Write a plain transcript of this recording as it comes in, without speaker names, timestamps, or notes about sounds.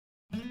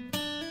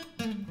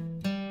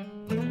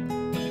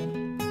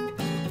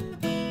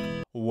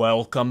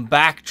Welcome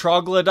back,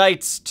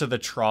 troglodytes, to the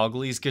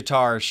Trogly's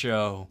Guitar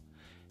Show.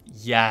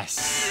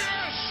 Yes,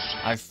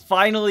 I've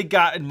finally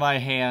gotten my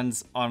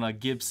hands on a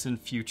Gibson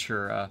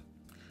Futura,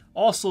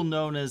 also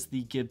known as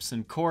the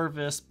Gibson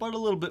Corvus, but a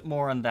little bit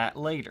more on that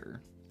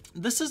later.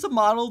 This is a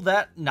model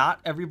that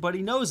not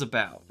everybody knows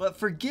about, but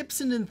for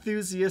Gibson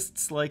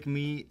enthusiasts like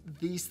me,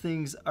 these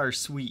things are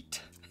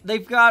sweet.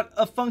 They've got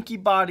a funky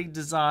body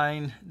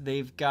design,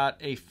 they've got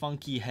a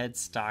funky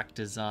headstock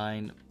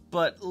design,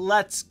 but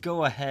let's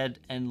go ahead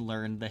and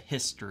learn the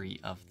history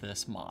of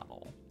this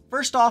model.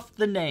 First off,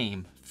 the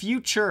name,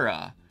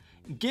 Futura.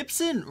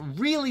 Gibson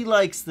really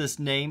likes this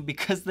name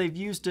because they've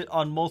used it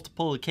on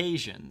multiple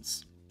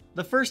occasions.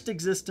 The first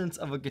existence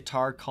of a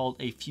guitar called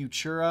a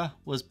Futura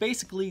was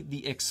basically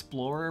the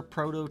Explorer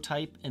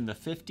prototype in the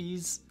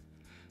 50s.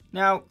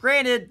 Now,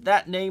 granted,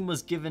 that name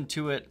was given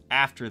to it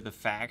after the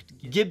fact.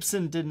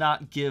 Gibson did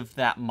not give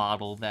that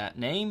model that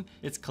name.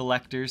 It's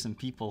collectors and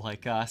people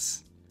like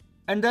us.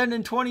 And then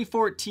in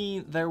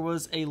 2014, there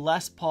was a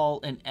Les Paul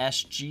and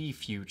SG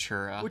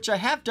Futura, which I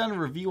have done a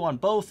review on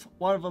both.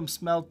 One of them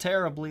smelled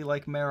terribly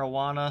like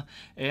marijuana,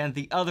 and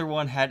the other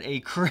one had a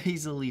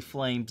crazily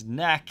flamed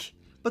neck.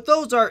 But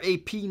those are a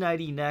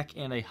P90 neck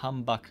and a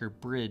humbucker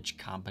bridge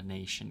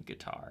combination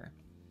guitar.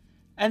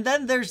 And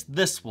then there's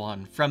this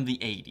one from the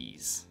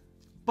 80s.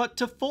 But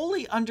to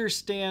fully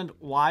understand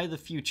why the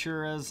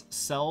Futuras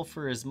sell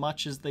for as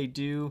much as they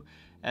do,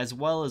 as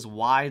well as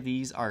why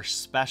these are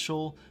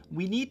special,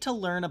 we need to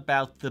learn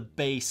about the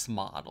base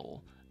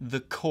model, the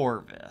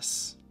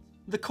Corvus.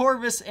 The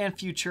Corvus and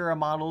Futura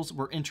models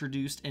were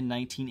introduced in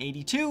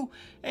 1982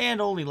 and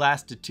only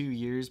lasted 2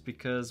 years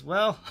because,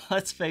 well,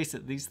 let's face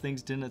it, these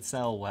things didn't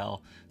sell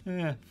well,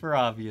 for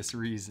obvious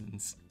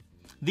reasons.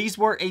 These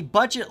were a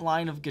budget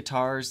line of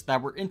guitars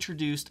that were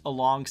introduced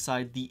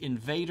alongside the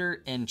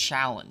Invader and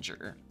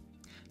Challenger.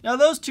 Now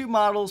those two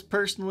models,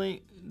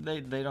 personally,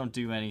 they don't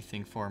do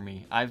anything for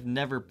me. I've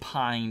never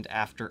pined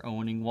after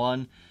owning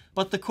one,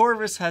 but the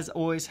Corvus has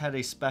always had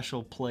a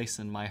special place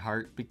in my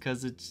heart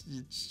because it's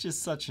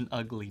just such an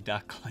ugly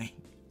duckling.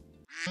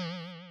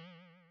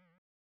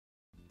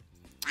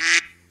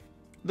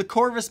 The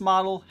Corvus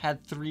model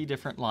had 3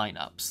 different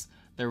lineups.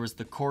 There was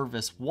the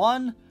Corvus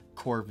 1,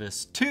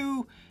 Corvus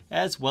 2,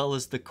 as well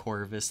as the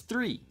Corvus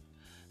 3.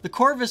 The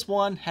Corvus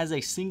 1 has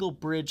a single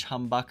bridge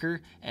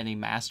humbucker and a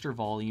master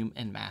volume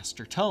and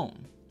master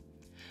tone.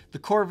 The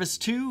Corvus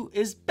 2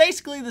 is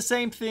basically the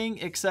same thing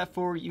except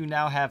for you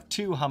now have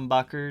 2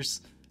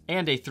 humbuckers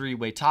and a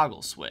 3-way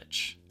toggle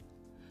switch.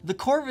 The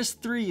Corvus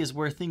 3 is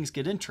where things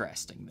get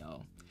interesting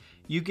though.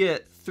 You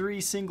get 3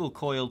 single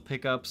coiled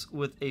pickups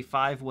with a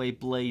 5-way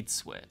blade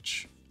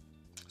switch.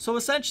 So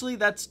essentially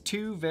that's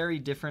 2 very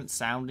different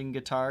sounding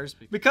guitars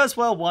because,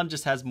 well, one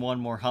just has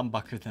one more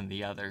humbucker than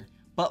the other.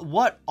 But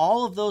what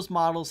all of those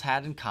models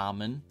had in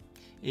common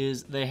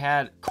is they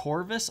had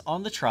Corvus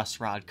on the truss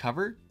rod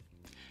cover,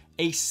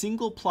 a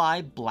single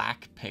ply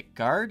black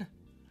pickguard,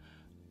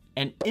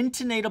 an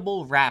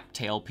intonatable wrap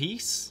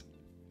tailpiece,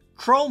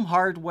 chrome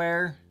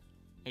hardware,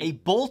 a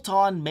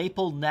bolt-on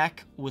maple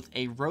neck with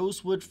a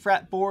rosewood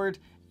fretboard,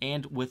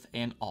 and with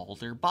an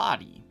alder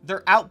body.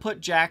 Their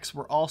output jacks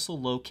were also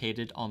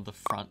located on the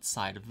front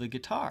side of the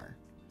guitar.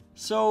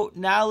 So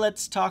now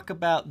let's talk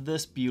about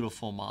this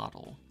beautiful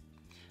model.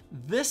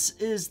 This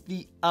is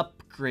the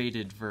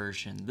upgraded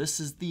version.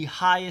 This is the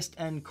highest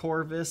end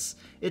Corvus.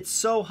 It's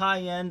so high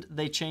end,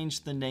 they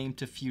changed the name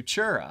to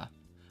Futura.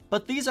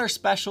 But these are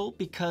special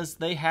because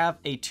they have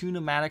a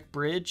tune-o-matic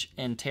bridge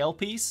and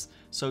tailpiece,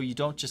 so you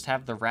don't just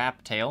have the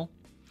wrap tail.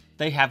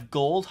 They have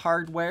gold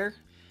hardware.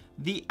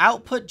 The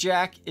output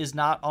jack is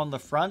not on the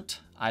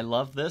front. I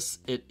love this.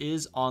 It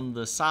is on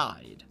the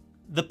side.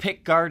 The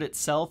pickguard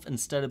itself,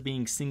 instead of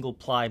being single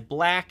ply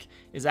black,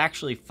 is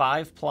actually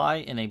 5-ply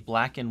in a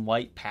black and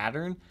white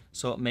pattern,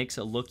 so it makes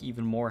it look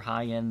even more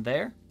high-end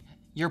there.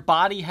 Your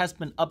body has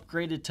been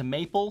upgraded to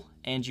maple,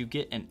 and you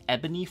get an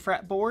ebony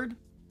fretboard.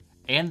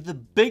 And the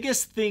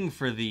biggest thing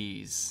for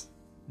these,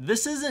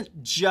 this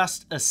isn't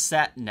just a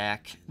set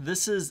neck,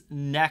 this is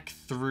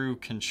neck-through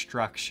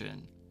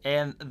construction.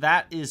 And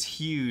that is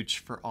huge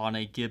for on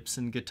a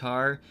Gibson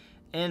guitar.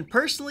 And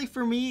personally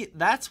for me,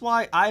 that's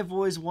why I've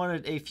always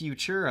wanted a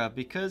Futura,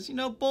 because, you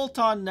know,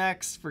 bolt-on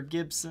necks for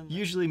Gibson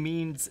usually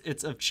means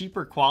it's of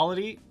cheaper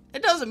quality.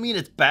 It doesn't mean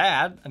it's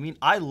bad. I mean,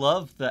 I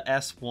love the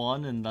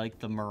S1 and like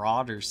the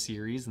Marauder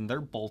series and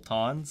their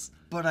bolt-ons,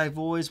 but I've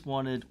always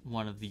wanted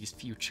one of these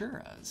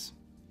Futuras.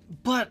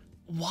 But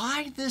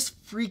why this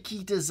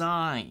freaky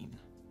design?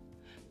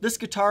 This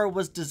guitar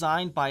was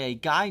designed by a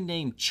guy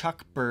named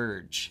Chuck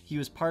Burge. He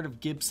was part of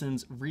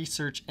Gibson's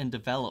research and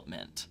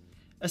development.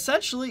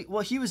 Essentially,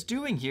 what he was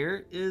doing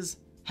here is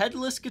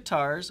headless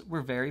guitars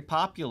were very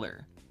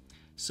popular.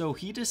 So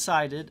he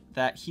decided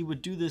that he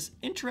would do this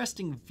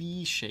interesting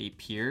V shape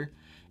here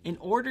in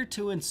order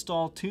to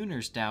install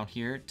tuners down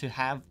here to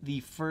have the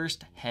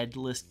first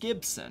headless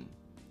Gibson.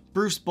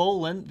 Bruce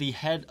Boland, the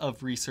head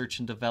of research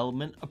and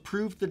development,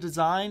 approved the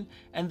design,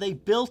 and they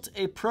built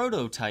a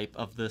prototype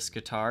of this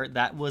guitar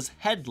that was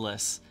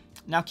headless.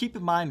 Now keep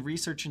in mind,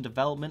 research and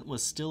development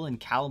was still in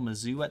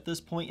Kalamazoo at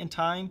this point in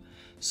time.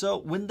 So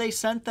when they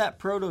sent that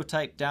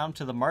prototype down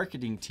to the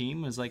marketing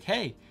team, it was like,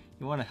 hey,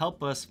 you want to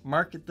help us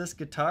market this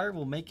guitar?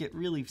 We'll make it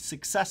really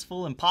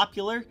successful and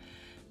popular.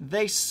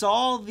 They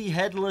saw the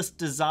headless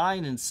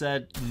design and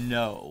said,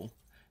 no,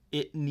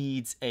 it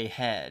needs a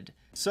head.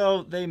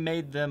 So they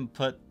made them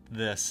put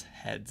this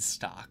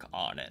headstock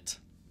on it.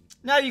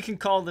 Now you can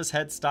call this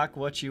headstock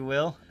what you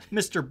will.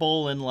 Mr.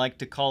 Bolin liked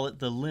to call it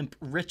the Limp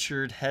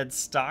Richard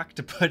headstock,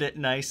 to put it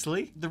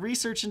nicely. The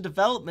research and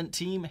development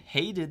team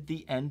hated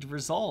the end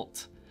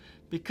result,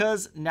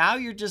 because now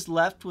you're just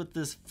left with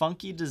this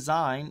funky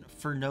design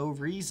for no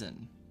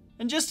reason.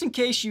 And just in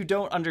case you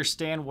don't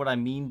understand what I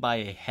mean by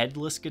a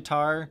headless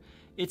guitar,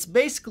 it's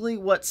basically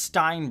what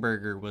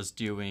Steinberger was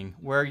doing,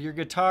 where your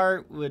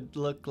guitar would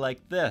look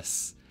like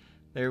this.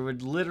 There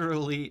would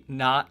literally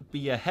not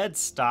be a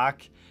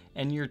headstock,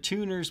 and your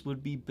tuners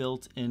would be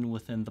built in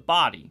within the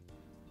body.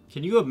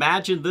 Can you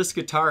imagine this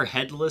guitar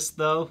headless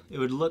though? It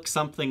would look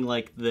something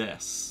like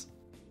this.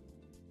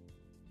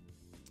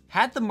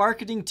 Had the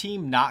marketing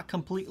team not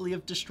completely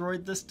have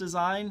destroyed this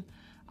design,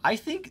 I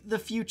think the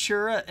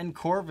Futura and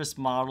Corvus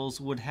models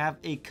would have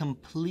a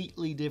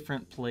completely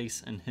different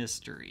place in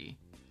history.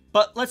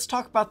 But let's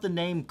talk about the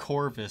name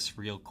Corvus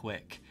real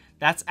quick.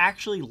 That's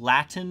actually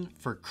Latin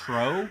for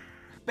crow.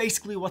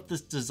 Basically what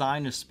this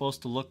design is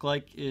supposed to look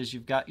like is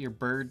you've got your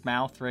bird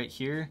mouth right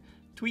here,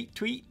 tweet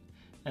tweet,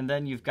 and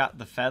then you've got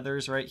the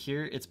feathers right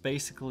here. It's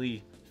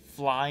basically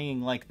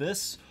flying like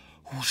this.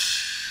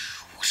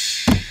 Whoosh,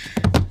 whoosh.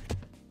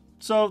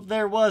 So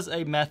there was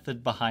a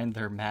method behind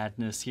their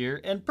madness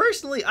here, and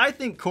personally I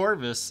think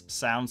Corvus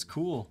sounds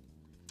cool.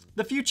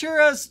 The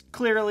Futuras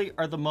clearly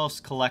are the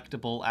most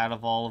collectible out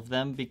of all of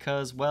them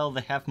because, well,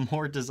 they have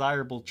more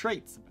desirable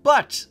traits.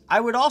 But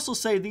I would also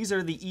say these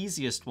are the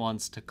easiest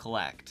ones to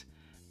collect.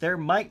 There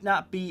might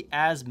not be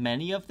as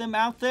many of them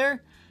out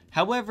there.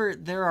 However,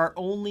 there are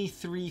only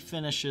 3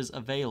 finishes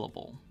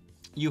available.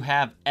 You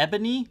have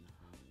ebony,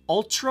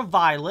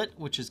 ultraviolet,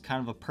 which is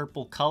kind of a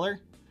purple color,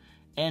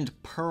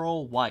 and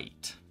pearl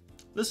white.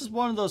 This is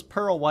one of those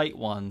pearl white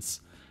ones.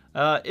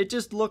 It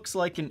just looks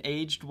like an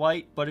aged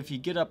white, but if you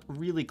get up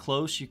really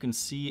close, you can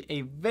see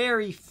a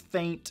very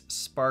faint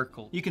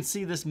sparkle. You can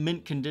see this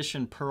mint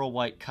condition pearl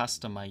white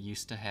custom I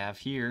used to have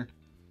here.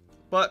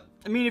 But,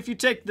 I mean, if you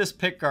take this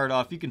pickguard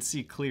off, you can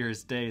see clear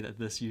as day that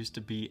this used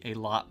to be a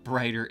lot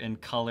brighter in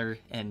color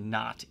and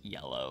not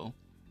yellow.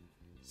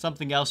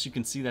 Something else you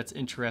can see that's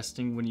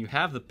interesting when you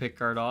have the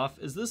pickguard off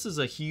is this is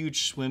a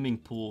huge swimming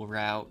pool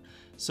route.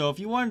 So if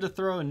you wanted to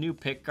throw a new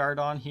pickguard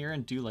on here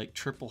and do like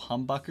triple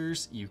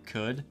humbuckers, you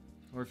could.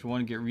 Or if you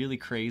want to get really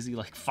crazy,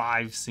 like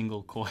 5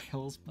 single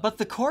coils. But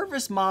the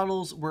Corvus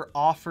models were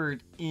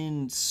offered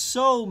in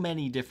so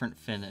many different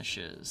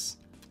finishes.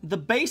 The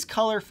base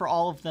color for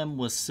all of them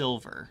was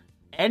silver.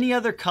 Any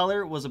other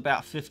color was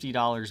about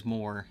 $50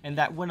 more, and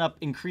that went up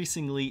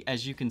increasingly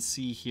as you can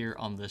see here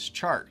on this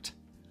chart.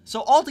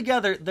 So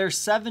altogether, there's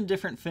 7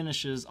 different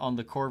finishes on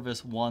the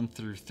Corvus 1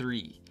 through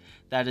 3.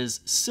 That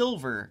is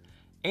silver,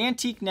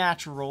 antique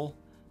natural,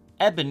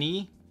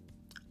 ebony,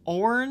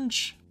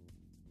 orange,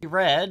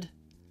 red,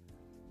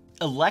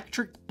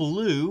 electric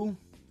blue,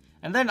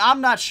 and then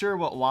I'm not sure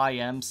what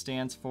YM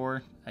stands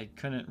for. I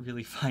couldn't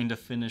really find a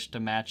finish to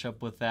match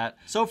up with that.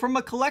 So from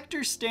a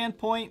collector's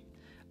standpoint,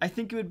 I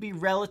think it would be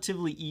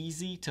relatively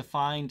easy to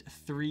find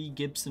 3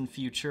 Gibson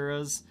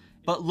Futuras,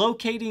 but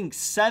locating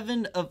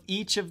 7 of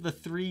each of the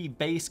 3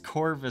 base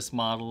Corvus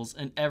models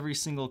in every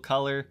single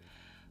color,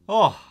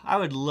 oh, I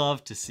would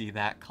love to see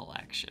that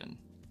collection.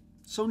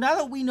 So now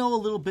that we know a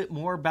little bit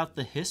more about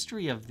the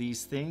history of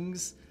these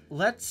things,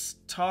 let's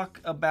talk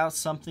about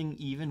something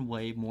even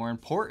way more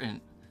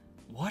important.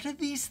 What do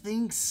these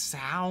things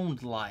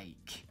sound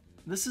like?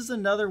 This is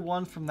another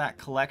one from that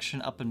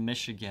collection up in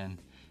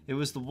Michigan. It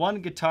was the one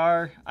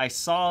guitar, I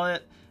saw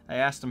it, I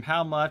asked him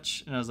how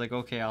much, and I was like,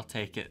 okay, I'll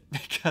take it,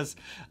 because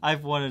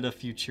I've wanted a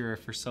Futura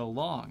for so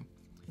long.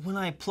 When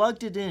I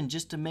plugged it in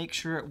just to make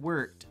sure it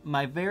worked,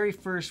 my very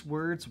first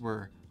words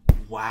were,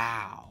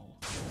 wow.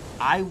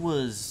 I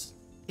was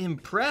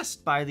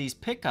impressed by these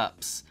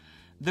pickups.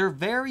 They're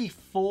very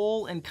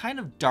full and kind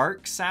of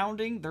dark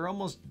sounding. They're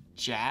almost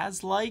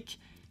jazz-like.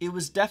 It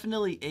was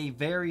definitely a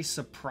very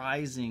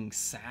surprising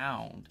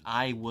sound.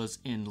 I was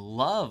in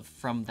love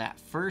from that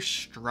first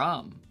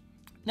strum.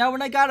 Now,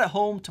 when I got it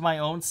home to my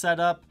own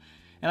setup,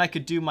 and I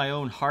could do my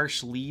own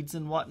harsh leads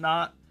and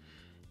whatnot,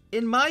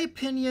 in my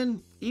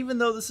opinion, even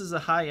though this is a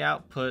high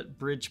output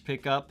bridge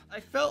pickup, I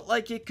felt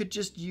like it could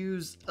just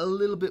use a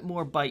little bit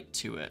more bite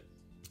to it.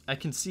 I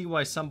can see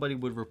why somebody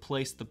would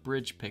replace the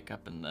bridge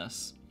pickup in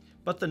this.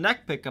 But the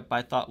neck pickup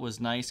I thought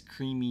was nice,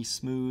 creamy,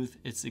 smooth.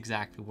 It's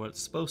exactly what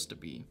it's supposed to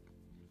be.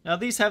 Now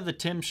these have the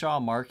Tim Shaw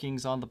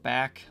markings on the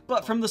back,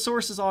 but from the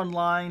sources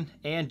online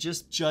and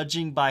just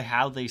judging by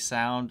how they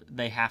sound,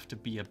 they have to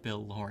be a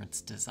Bill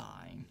Lawrence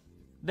design.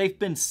 They've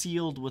been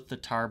sealed with the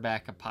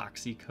tarback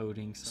epoxy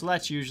coating, so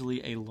that's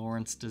usually a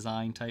Lawrence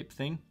design type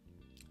thing.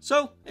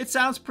 So it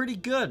sounds pretty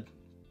good,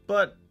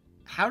 but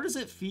how does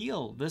it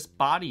feel, this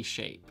body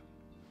shape?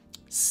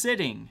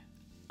 Sitting,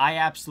 I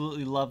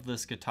absolutely love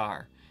this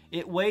guitar.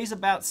 It weighs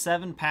about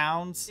 7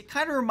 pounds. It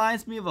kind of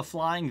reminds me of a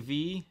Flying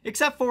V,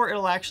 except for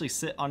it'll actually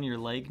sit on your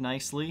leg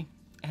nicely.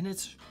 And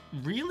it's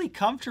really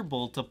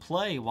comfortable to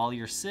play while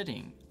you're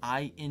sitting.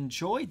 I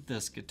enjoyed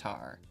this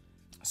guitar.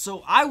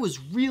 So I was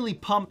really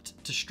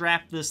pumped to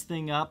strap this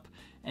thing up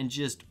and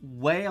just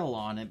wail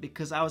on it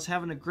because I was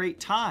having a great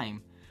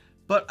time.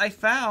 But I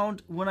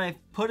found when I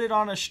put it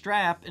on a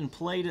strap and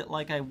played it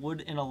like I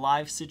would in a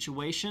live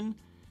situation,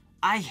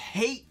 I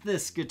hate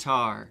this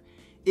guitar.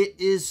 It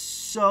is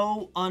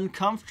so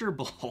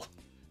uncomfortable.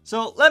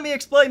 So let me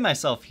explain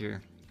myself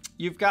here.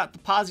 You've got the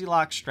posi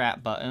lock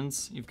strap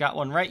buttons. You've got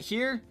one right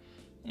here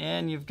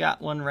and you've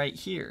got one right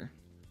here.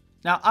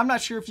 Now, I'm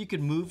not sure if you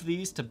could move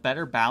these to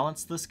better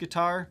balance this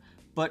guitar,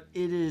 but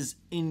it is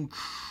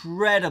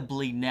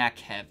incredibly neck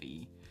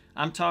heavy.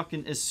 I'm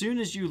talking as soon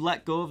as you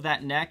let go of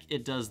that neck,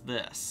 it does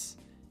this.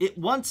 It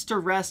wants to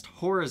rest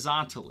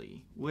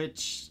horizontally,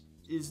 which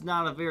is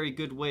not a very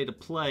good way to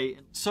play.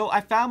 So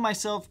I found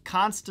myself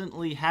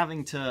constantly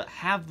having to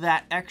have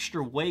that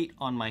extra weight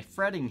on my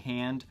fretting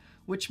hand,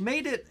 which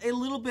made it a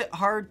little bit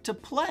hard to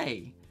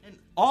play. And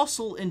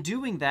also in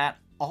doing that,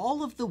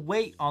 all of the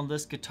weight on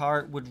this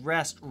guitar would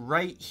rest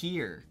right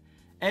here.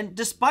 And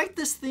despite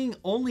this thing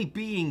only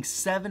being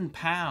 7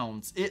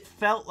 pounds, it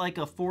felt like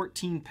a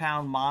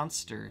 14-pound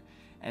monster,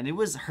 and it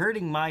was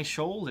hurting my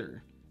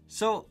shoulder.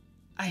 So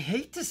I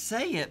hate to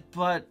say it,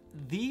 but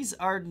these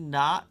are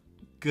not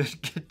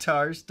good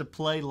guitars to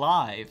play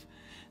live.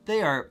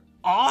 They are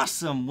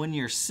awesome when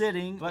you're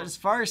sitting, but as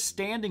far as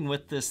standing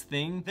with this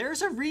thing,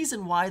 there's a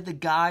reason why the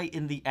guy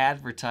in the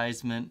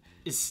advertisement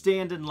is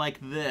standing like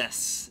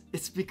this.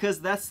 It's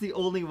because that's the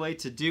only way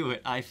to do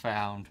it, I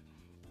found.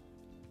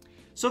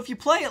 So if you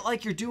play it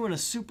like you're doing a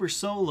super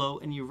solo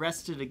and you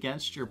rest it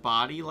against your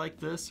body like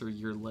this, or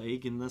your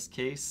leg in this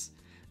case,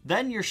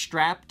 then your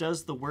strap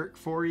does the work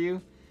for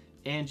you,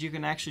 and you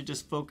can actually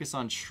just focus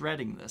on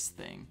shredding this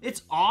thing.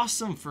 It's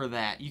awesome for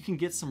that. You can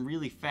get some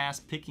really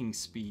fast picking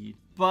speed.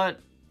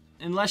 But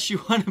unless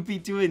you want to be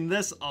doing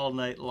this all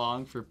night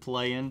long for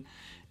playing,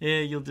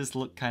 you'll just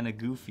look kind of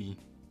goofy.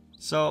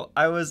 So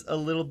I was a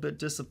little bit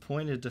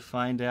disappointed to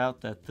find out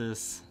that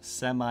this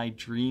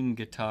semi-dream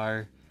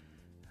guitar,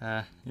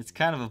 it's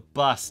kind of a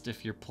bust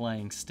if you're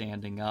playing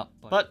standing up.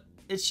 But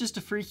it's just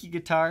a freaky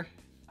guitar.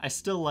 I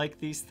still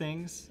like these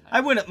things. I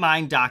wouldn't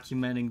mind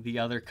documenting the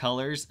other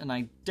colors, and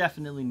I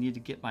definitely need to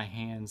get my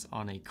hands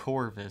on a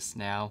Corvus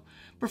now.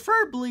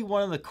 Preferably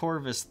one of the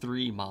Corvus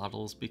 3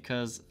 models,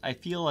 because I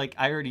feel like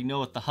I already know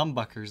what the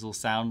humbuckers will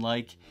sound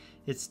like.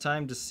 It's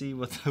time to see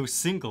what those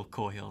single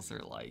coils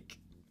are like.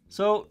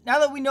 So now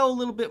that we know a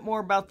little bit more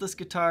about this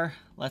guitar,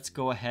 let's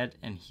go ahead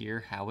and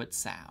hear how it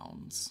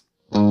sounds.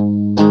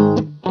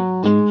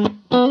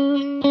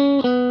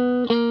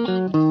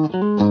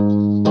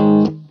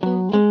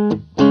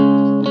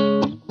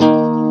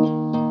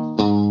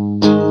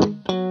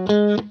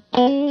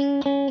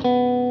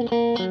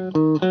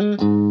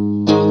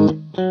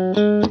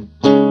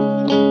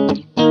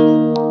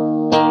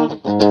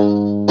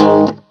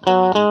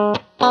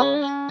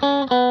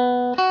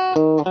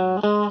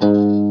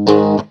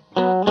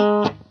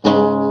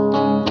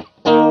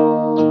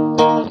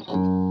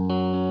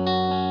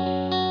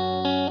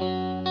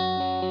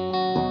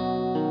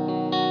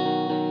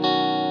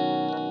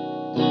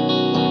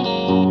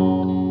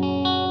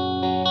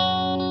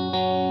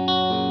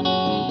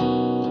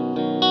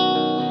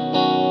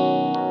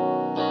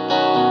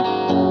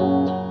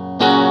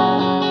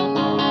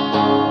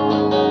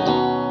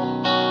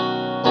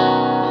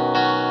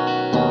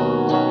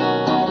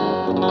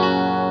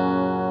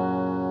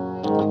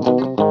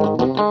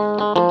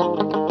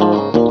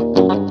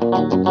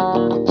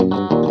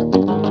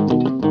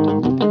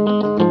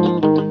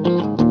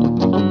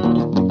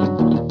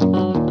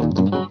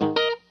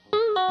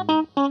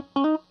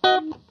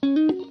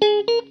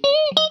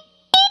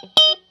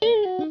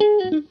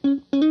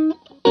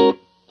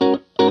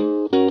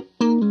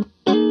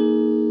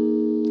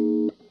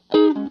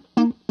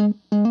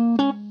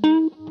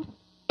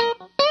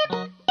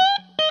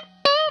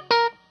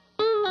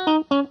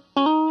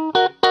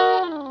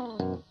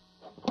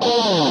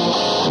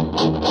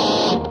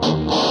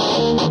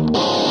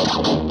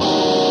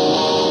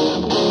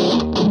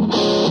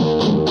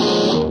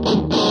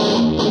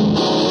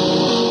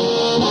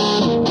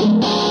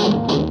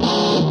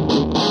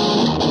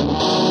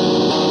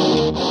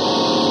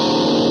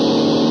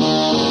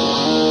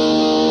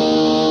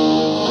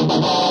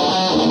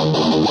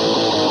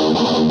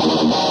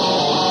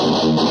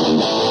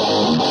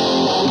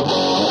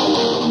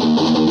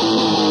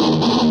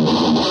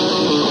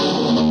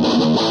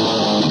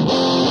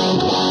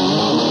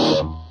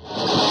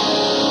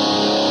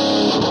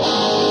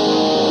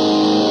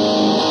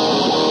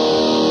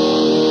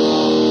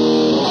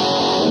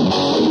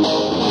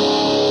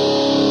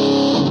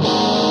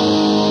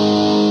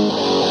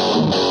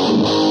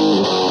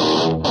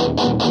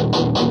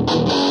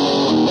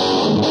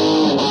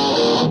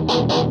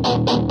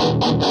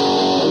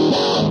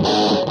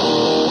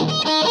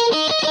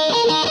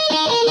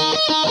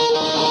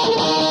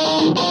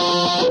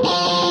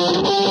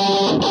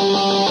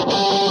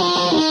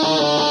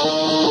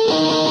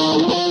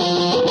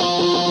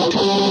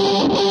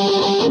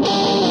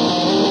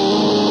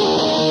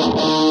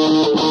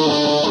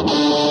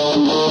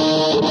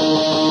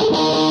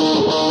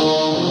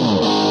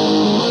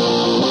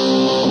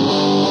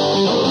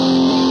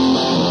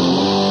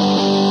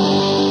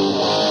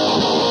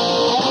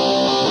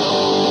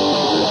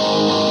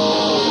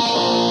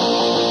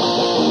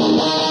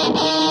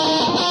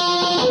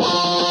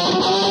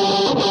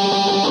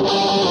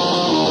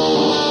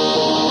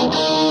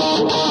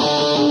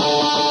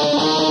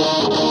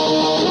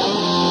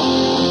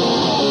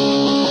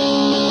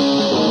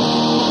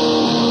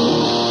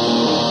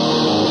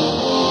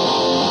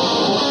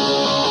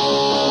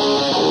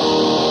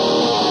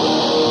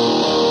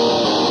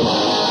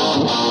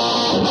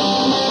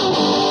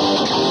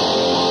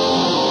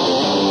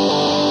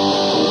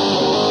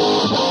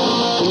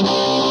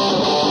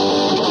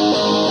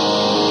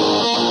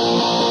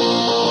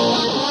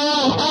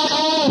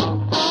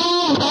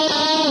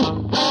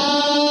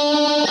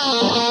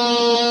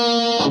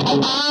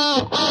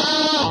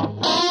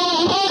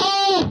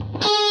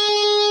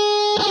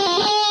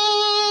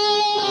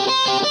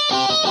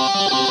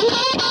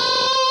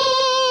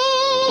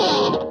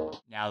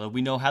 Now that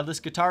we know how this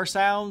guitar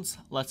sounds,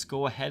 let's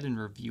go ahead and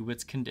review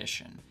its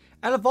condition.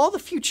 Out of all the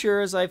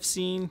Futuras I've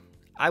seen,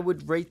 I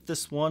would rate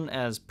this one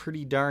as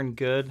pretty darn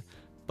good,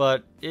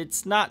 but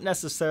it's not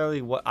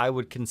necessarily what I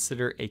would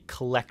consider a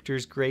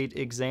collector's grade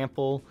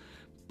example.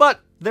 But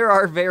there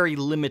are very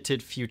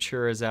limited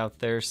Futuras out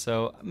there,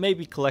 so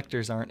maybe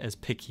collectors aren't as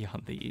picky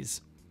on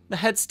these. The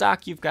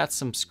headstock, you've got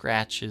some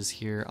scratches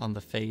here on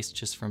the face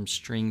just from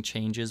string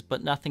changes,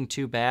 but nothing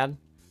too bad.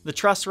 The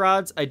truss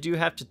rods, I do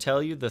have to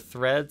tell you, the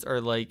threads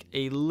are like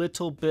a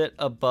little bit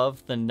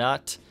above the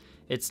nut.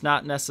 It's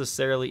not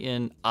necessarily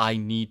in I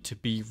need to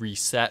be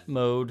reset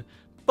mode,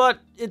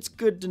 but it's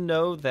good to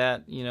know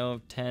that,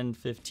 10,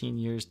 15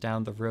 years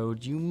down the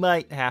road, you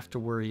might have to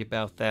worry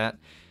about that.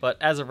 But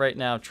as of right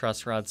now,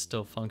 truss rod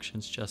still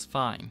functions just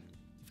fine.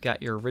 You've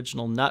got your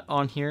original nut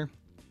on here.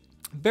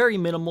 Very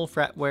minimal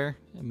fret wear.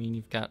 I mean,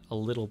 you've got a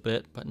little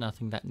bit, but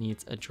nothing that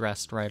needs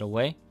addressed right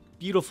away.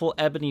 Beautiful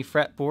ebony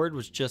fretboard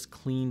was just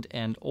cleaned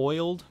and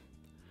oiled.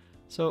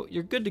 So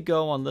you're good to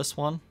go on this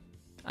one.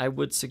 I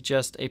would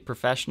suggest a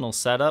professional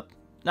setup,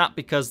 not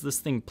because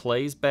this thing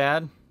plays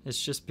bad. It's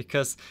just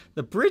because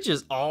the bridge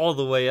is all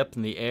the way up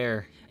in the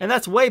air. And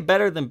that's way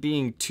better than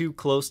being too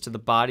close to the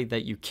body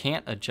that you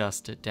can't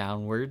adjust it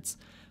downwards.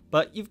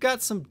 But you've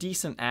got some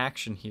decent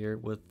action here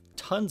with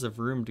tons of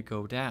room to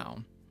go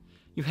down.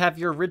 You have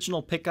your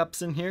original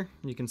pickups in here.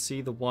 You can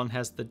see the one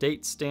has the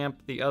date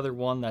stamp, the other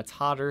one that's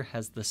hotter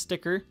has the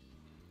sticker.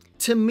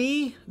 To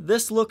me,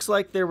 this looks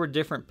like there were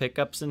different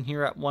pickups in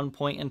here at one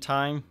point in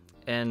time,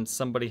 and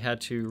somebody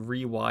had to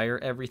rewire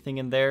everything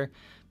in there,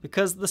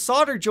 because the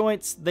solder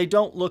joints, they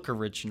don't look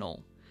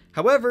original.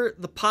 However,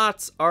 the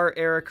pots are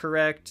error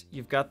correct,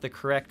 you've got the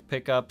correct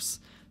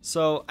pickups,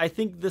 so I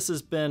think this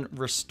has been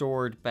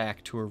restored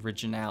back to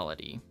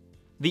originality.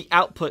 The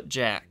output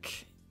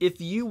jack. If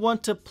you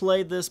want to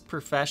play this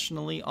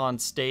professionally on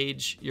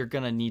stage, you're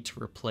gonna need to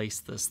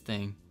replace this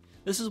thing.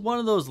 This is one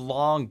of those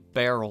long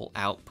barrel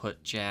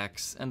output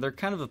jacks, and they're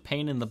kind of a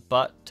pain in the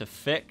butt to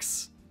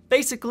fix.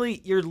 Basically,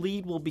 your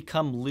lead will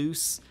become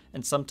loose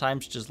and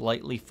sometimes just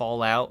lightly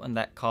fall out, and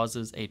that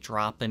causes a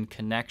drop in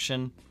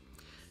connection.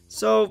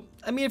 So,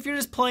 I mean, if you're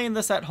just playing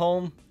this at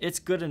home, it's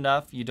good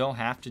enough. You don't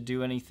have to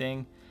do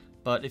anything.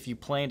 But if you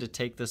plan to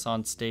take this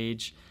on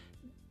stage,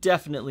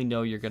 definitely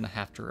know you're gonna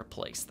have to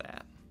replace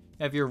that.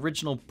 You have your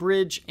original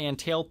bridge and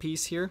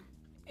tailpiece here.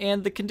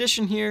 And the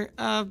condition here,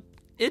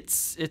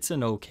 it's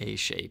an okay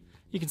shape.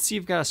 You can see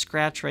you've got a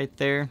scratch right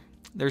there.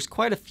 There's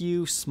quite a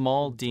few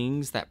small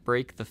dings that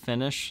break the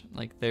finish,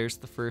 like there's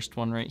the first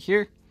one right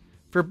here.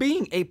 For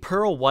being a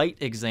pearl white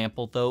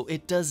example though,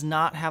 it does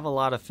not have a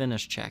lot of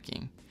finish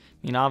checking.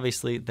 I mean,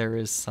 obviously there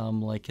is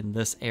some like in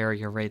this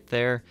area right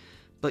there,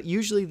 but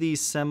usually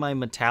these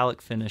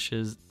semi-metallic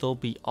finishes, they'll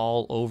be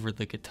all over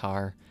the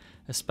guitar,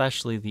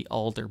 especially the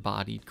alder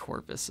bodied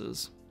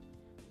Corvuses.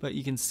 But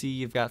you can see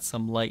you've got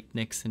some light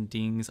nicks and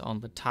dings on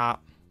the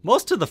top.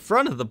 Most of the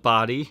front of the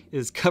body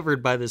is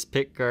covered by this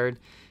pick guard,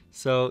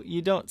 so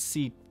you don't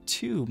see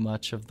too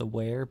much of the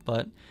wear,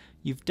 but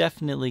you've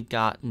definitely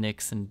got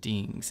nicks and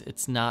dings.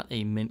 It's not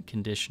a mint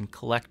condition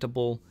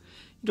collectible.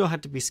 You don't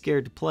have to be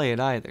scared to play it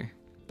either.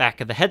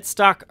 Back of the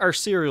headstock, our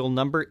serial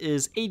number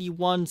is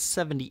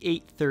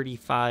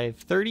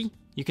 81783530.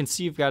 You can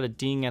see you've got a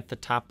ding at the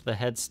top of the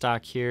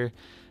headstock here,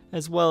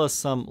 as well as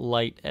some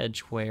light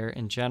edge wear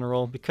in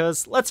general,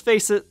 because let's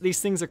face it, these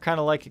things are kind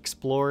of like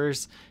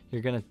Explorers.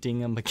 You're gonna ding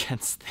them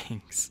against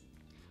things.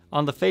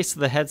 On the face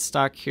of the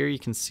headstock here, you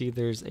can see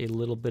there's a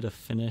little bit of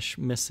finish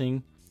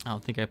missing. I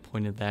don't think I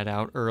pointed that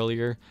out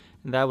earlier.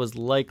 And that was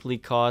likely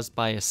caused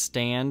by a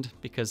stand,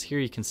 because here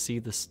you can see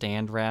the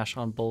stand rash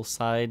on both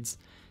sides.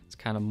 It's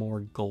kind of more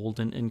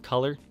golden in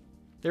color.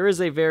 There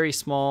is a very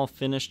small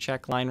finish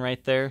check line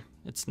right there.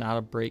 It's not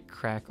a break,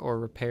 crack, or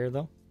repair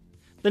though.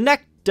 The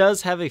neck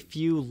does have a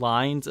few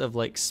lines of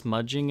like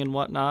smudging and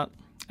whatnot.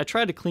 I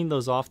tried to clean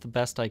those off the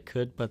best I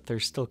could, but they're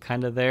still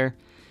kind of there.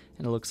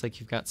 And it looks like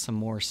you've got some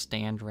more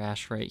stand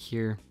rash right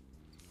here.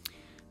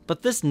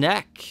 But this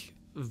neck,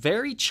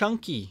 very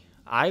chunky.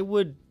 I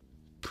would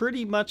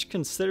pretty much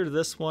consider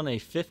this one a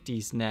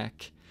 50s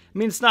neck. I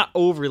mean, it's not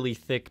overly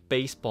thick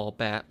baseball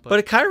bat, but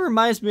it kind of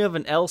reminds me of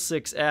an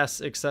L6S,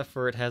 except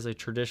for it has a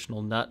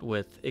traditional nut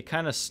width. It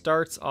kind of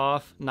starts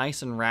off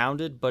nice and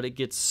rounded, but it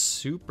gets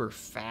super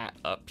fat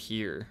up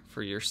here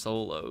for your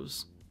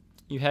solos.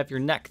 You have your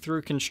neck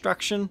through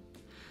construction.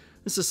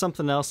 This is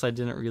something else I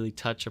didn't really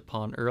touch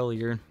upon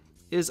earlier,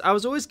 is I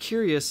was always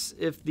curious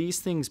if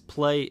these things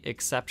play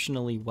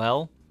exceptionally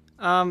well.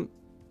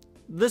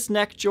 This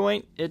neck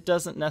joint, it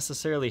doesn't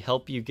necessarily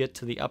help you get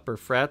to the upper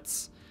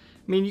frets.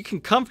 I mean, you can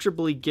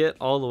comfortably get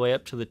all the way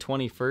up to the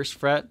 21st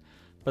fret,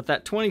 but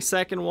that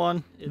 22nd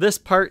one, this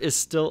part is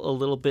still a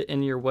little bit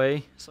in your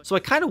way. So I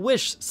kind of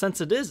wish, since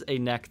it is a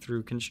neck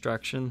through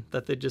construction,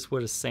 that they just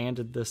would have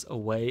sanded this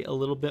away a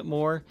little bit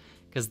more,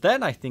 because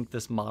then I think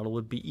this model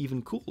would be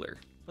even cooler.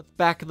 But the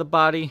back of the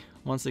body,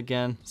 once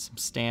again, some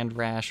stand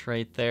rash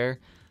right there,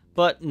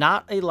 but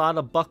not a lot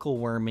of buckle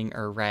worming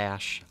or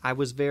rash. I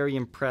was very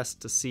impressed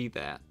to see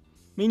that.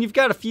 I mean, you've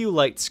got a few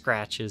light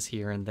scratches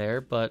here and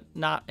there, but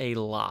not a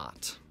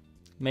lot.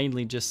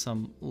 Mainly just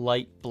some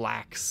light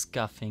black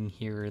scuffing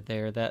here or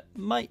there that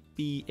might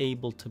be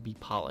able to be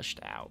polished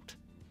out.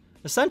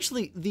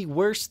 Essentially, the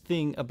worst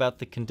thing about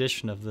the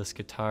condition of this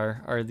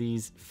guitar are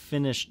these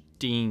finished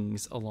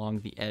dings along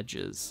the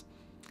edges.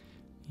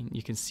 And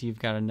you can see you've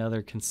got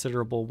another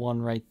considerable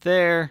one right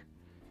there.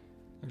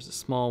 There's a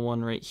small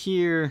one right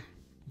here.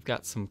 You've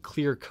got some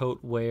clear coat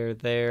wear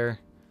there.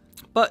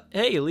 But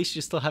hey, at least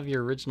you still have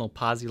your original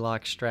posi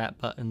lock strap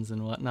buttons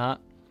and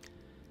whatnot.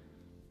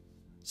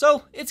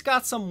 So it's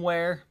got some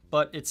wear,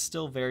 but it's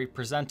still very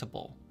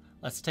presentable.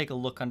 Let's take a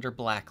look under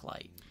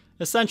Blacklight.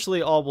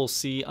 Essentially all we'll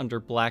see under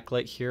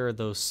Blacklight here are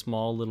those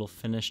small little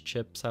finish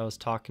chips I was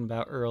talking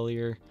about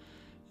earlier,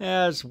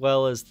 as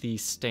well as the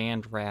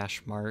stand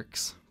rash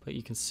marks. But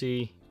you can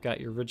see you've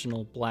got your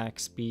original black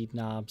speed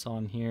knobs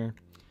on here,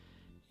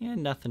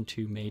 and nothing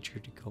too major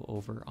to go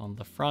over on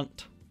the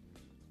front.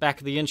 Back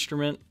of the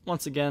instrument,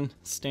 once again,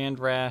 stand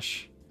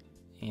rash,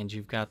 and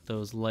you've got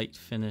those light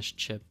finish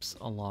chips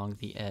along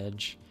the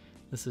edge.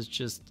 This is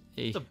just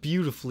a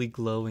beautifully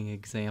glowing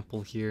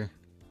example here.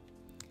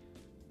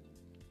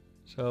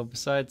 So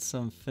besides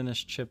some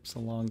finished chips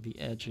along the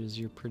edges,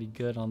 you're pretty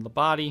good on the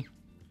body.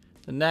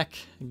 The neck,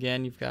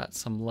 again, you've got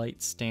some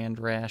light stand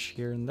rash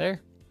here and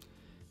there,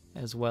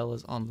 as well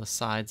as on the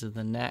sides of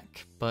the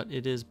neck, but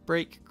it is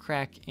break,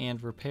 crack,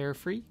 and repair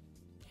free.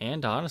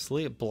 And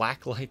honestly, it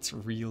blacklights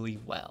really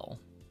well.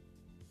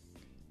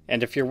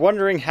 And if you're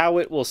wondering how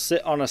it will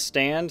sit on a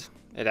stand,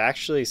 it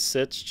actually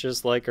sits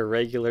just like a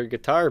regular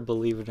guitar,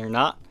 believe it or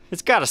not.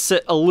 It's got to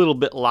sit a little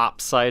bit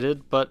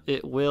lopsided, but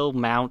it will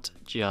mount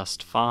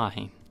just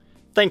fine.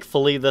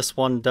 Thankfully, this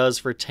one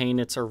does retain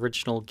its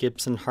original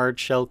Gibson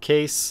hardshell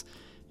case.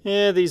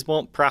 These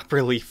won't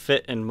properly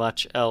fit in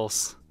much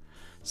else.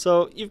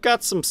 So you've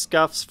got some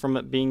scuffs from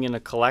it being in a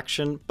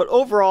collection, but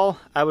overall,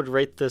 I would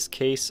rate this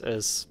case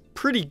as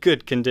pretty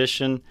good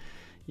condition.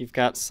 You've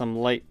got some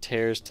light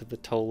tears to the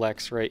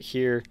Tolex right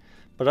here,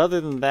 but other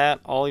than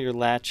that, all your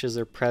latches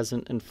are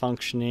present and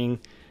functioning.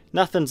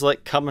 Nothing's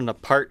like coming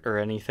apart or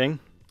anything.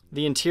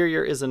 The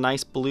interior is a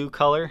nice blue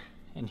color,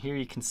 and here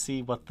you can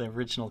see what the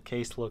original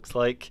case looks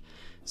like.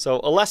 So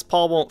a Les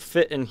Paul won't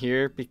fit in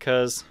here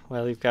because,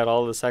 well, you've got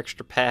all this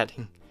extra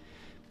padding.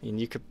 I mean,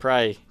 you could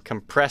probably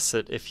compress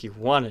it if you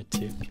wanted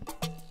to.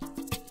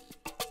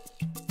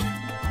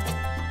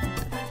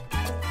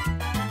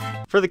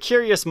 For the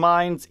curious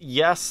minds,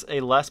 yes,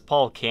 a Les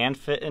Paul can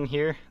fit in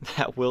here.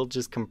 That will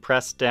just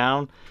compress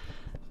down.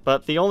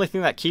 But the only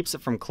thing that keeps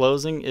it from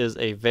closing is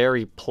a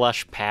very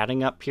plush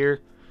padding up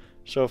here.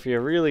 So if you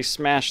really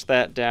smash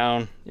that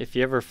down, if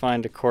you ever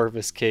find a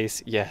Corvus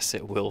case, yes,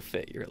 it will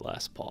fit your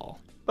Les Paul.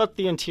 But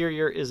the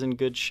interior is in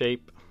good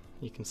shape.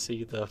 You can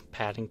see the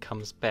padding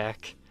comes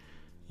back.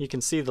 You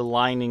can see the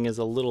lining is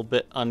a little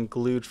bit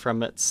unglued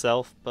from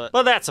itself, but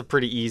well, that's a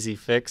pretty easy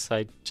fix.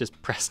 I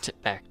just pressed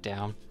it back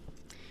down.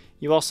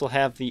 You also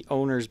have the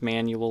owner's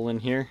manual in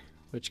here,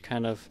 which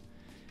kind of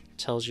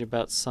tells you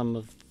about some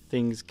of the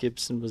things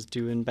Gibson was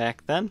doing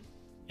back then.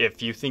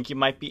 If you think you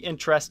might be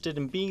interested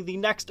in being the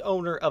next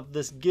owner of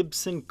this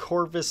Gibson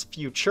Corvus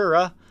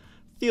Futura,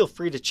 feel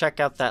free to check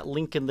out that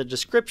link in the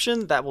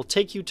description that will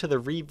take you to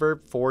the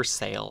Reverb for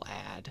sale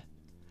ad.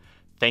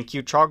 Thank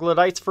you,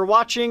 Troglodytes, for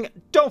watching.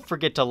 Don't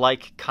forget to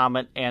like,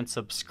 comment, and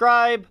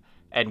subscribe,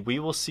 and we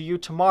will see you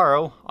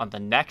tomorrow on the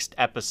next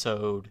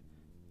episode.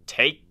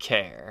 Take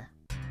care.